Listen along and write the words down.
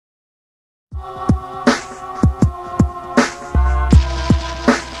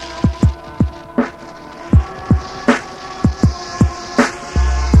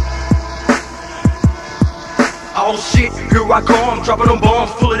dropping them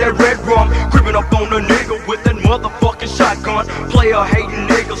bombs full of that red rum. Creeping up on a nigga with that motherfucking shotgun. Player hating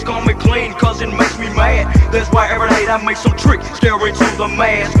niggas call me clean cause it makes me mad. That's why every night I make some trick, stare into the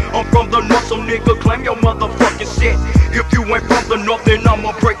mask. I'm from the north, so nigga claim your motherfucking set. If you ain't from the north, then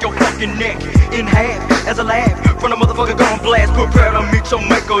I'ma break your fucking neck in half as a laugh from the motherfucker gun blast. Prepare to meet your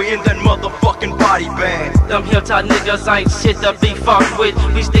maker in that motherfucking body bag. Them hilltop niggas ain't shit to be fucked with.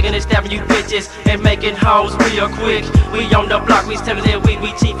 We sticking and stabbing you bitches and making hoes real quick. We on the block, we stepping there, we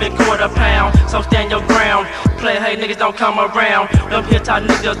cheap and quarter pound. So stand your ground, play hey niggas don't come around. Them hilltop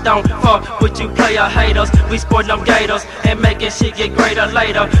niggas don't fuck with you player haters. We sportin' them gators and making shit get greater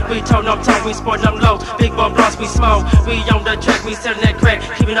later. We tone them tongue, we sportin' them low. Big bum blunts we smoke. We on the track, we sellin' that crack,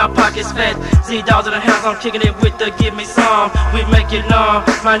 keeping our pockets fat. Z-Dogs in the house, I'm kicking it with the give me some. We make it numb.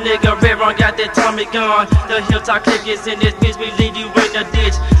 My nigga Red Run got that Tommy gun. The hilltop click is in this bitch, we leave you in the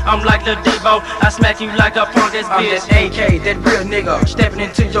ditch. I'm like the Devo, I smack you like a punk ass bitch. I'm that AK, that real nigga, stepping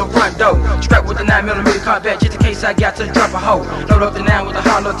into your front door. Strapped with the 9mm combat, just in case I got to drop a hoe. Load up the 9 with a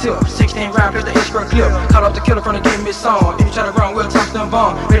hollow tip, 16 round plus the extra clip. Call up the killer from the give me song. If you try to run, we'll toss them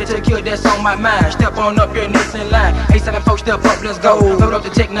bomb. Ready to kill, that's on my mind. Step on up your next in line. 874 step up, let's go. Load up the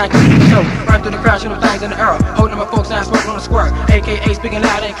Tech 9, keep the show. Run through the crowd, shoot them things in the air. Holding my folks down, smoking on the square. AKA speaking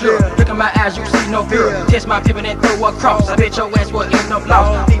loud and clear. Look in my eyes, you see no fear. Test my pippin' and throw a cross. I bet your ass will end up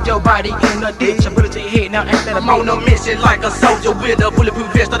lost. Leave your body in the ditch. I put it to your head, now ain't that I'm on a mission like a soldier with a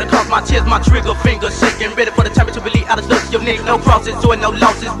bulletproof vest that across my chest, my trigger finger shaking, ready for the time to release out of slugs. Your nigga, no crosses or no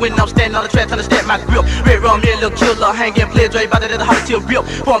losses. When I'm standing on the track, trying to step my grip. Red Rum, me a little killer, hanging, play Dre, by the holler till rip.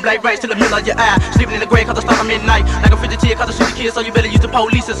 Point blank range to the middle of your eye. Sleeping in the grave cause I start at midnight. Like a 50 cause I shoot the kids, so you better use the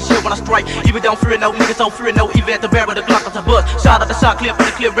police as a shield when I strike. Even don't fear no niggas, don't fear no even at the barrel, the Glock on the bus. Shot at the shot, clear for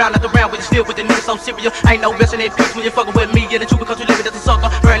the clear round at the round with you still with the niggas so serious. Ain't no rest in that bitch when you fucking with me and the truth because you living as a sucker.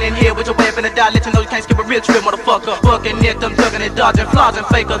 Burning here with your way finna die, let you know you can't skip a real trip, motherfucker. Fucking neck, them ducking and dodging, flaws and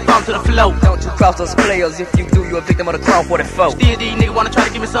fakers, thumb to the flow. Don't you cross those players, if you do, you're a victim of the crowd 44. Still these niggas wanna try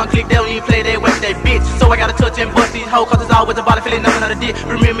to give me some click, they don't even play their way with they bitch. So I gotta touch and bust these hoes, cause it's always a body feeling nothing on the dick.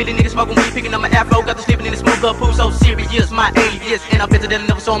 Remember me, the niggas smoking weed, picking up my afro, got to sleeping in the smooth up pool, so serious, my alias, and I bet that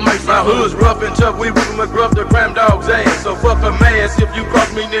never saw mercy. My hood's rough and tough, we whippin' McGruff, the cram dog's ass. So fuck a mask, if you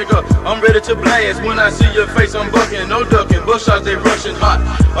cross me, nigga, I'm ready to blast. When I see your face, I'm bucking, no ducking, buckshots, they rushing hot.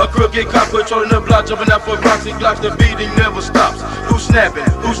 A crooked cop patrolling the block, jumping out for rocks and glocks, the beating never stops. Who's snapping,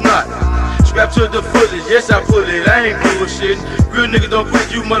 who's not? Strapped to the footage, yes I put it, I ain't bullshitting. Real niggas don't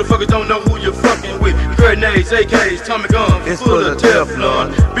quit, you motherfuckers don't know who you're fucking with. Grenades, AKs, Tommy guns, it's full of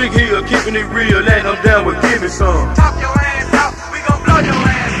Teflon. Big Hill, keeping it real, and I'm down with give me some.